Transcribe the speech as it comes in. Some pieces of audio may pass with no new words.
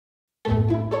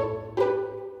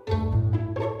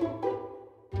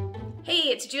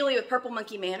it's Julie with Purple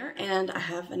Monkey Manor, and I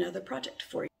have another project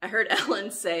for you. I heard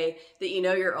Ellen say that you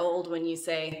know you're old when you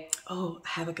say, oh, I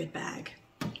have a good bag.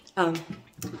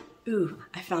 Ooh,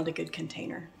 I found a good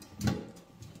container.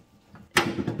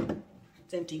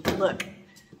 It's empty. Look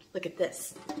at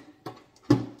this.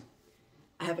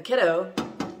 I have a kiddo,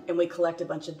 and we collect a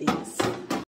bunch of these.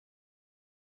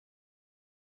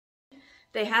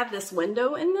 They have this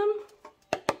window in them,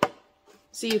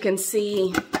 so you can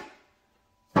see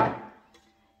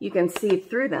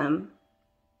through them.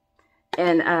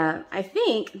 And I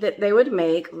think that they would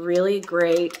make really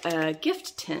great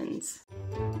gift tins.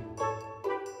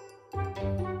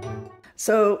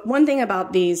 So one thing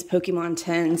about these Pokemon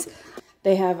tins,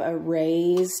 they have a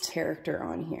raised character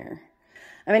on here.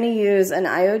 I'm going to use an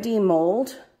IOD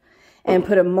mold and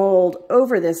put a mold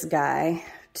over this guy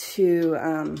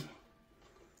to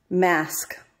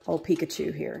mask old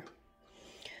Pikachu here.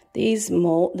 This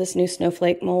new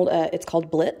snowflake mold, it's called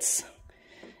Blitz.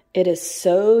 It is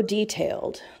so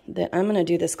detailed that I'm going to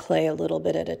do this clay a little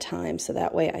bit at a time so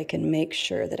that way I can make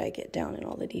sure that I get down in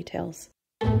all the details.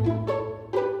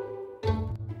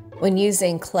 When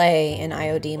using clay in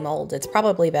IOD mold, it's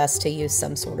probably best to use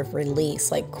some sort of release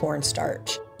like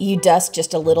cornstarch. You dust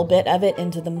just a little bit of it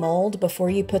into the mold before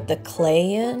you put the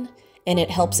clay in, and it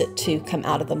helps it to come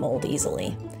out of the mold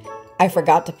easily. I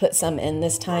forgot to put some in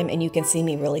this time, and you can see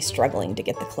me really struggling to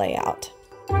get the clay out.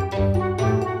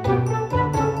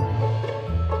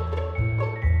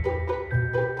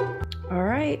 All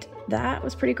right, that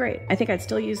was pretty great. I think I'd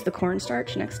still use the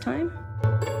cornstarch next time.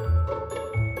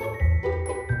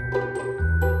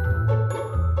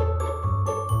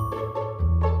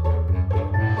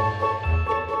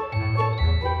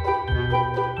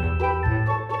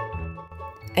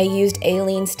 I used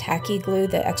Aleens Tacky glue,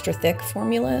 the extra thick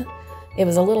formula. It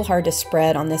was a little hard to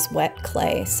spread on this wet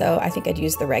clay, so I think I'd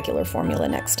use the regular formula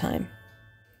next time.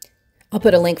 I'll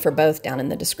put a link for both down in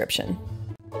the description.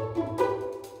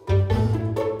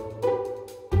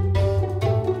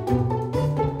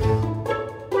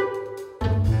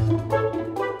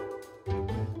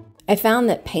 I found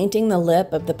that painting the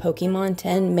lip of the Pokemon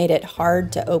tin made it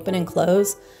hard to open and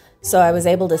close, so I was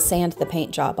able to sand the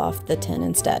paint job off the tin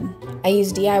instead. I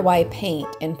used DIY paint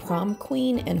in Prom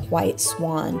Queen and White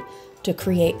Swan to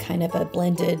create kind of a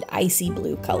blended icy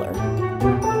blue color.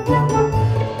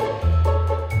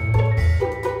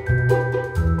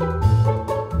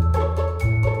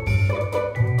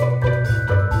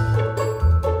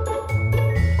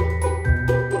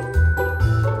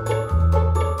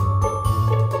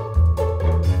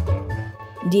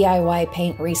 DIY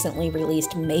Paint recently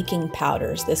released making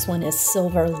powders. This one is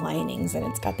Silver Linings, and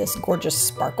it's got this gorgeous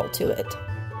sparkle to it.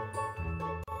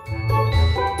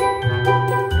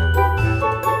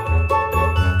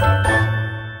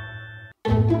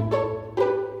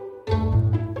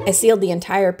 I sealed the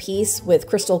entire piece with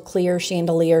crystal clear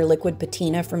Chandelier liquid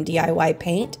patina from DIY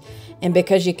Paint, and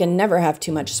because you can never have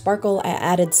too much sparkle, I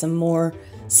added some more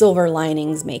Silver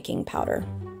Linings making powder.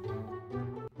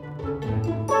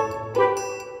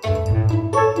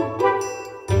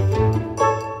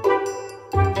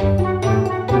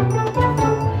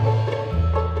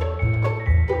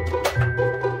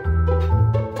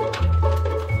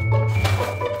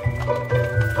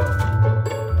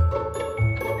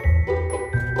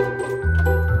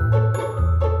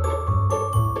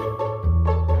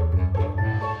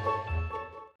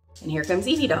 And here comes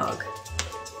Eevee Dog.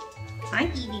 Hi,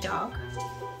 Eevee Dog.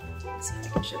 Let's see if I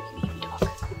can show you Eevee Dog.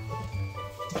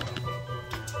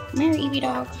 Come here, Eevee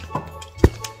Dog.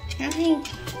 Hi.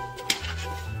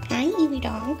 Hi, Eevee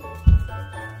Dog.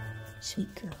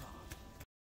 Sweet girl.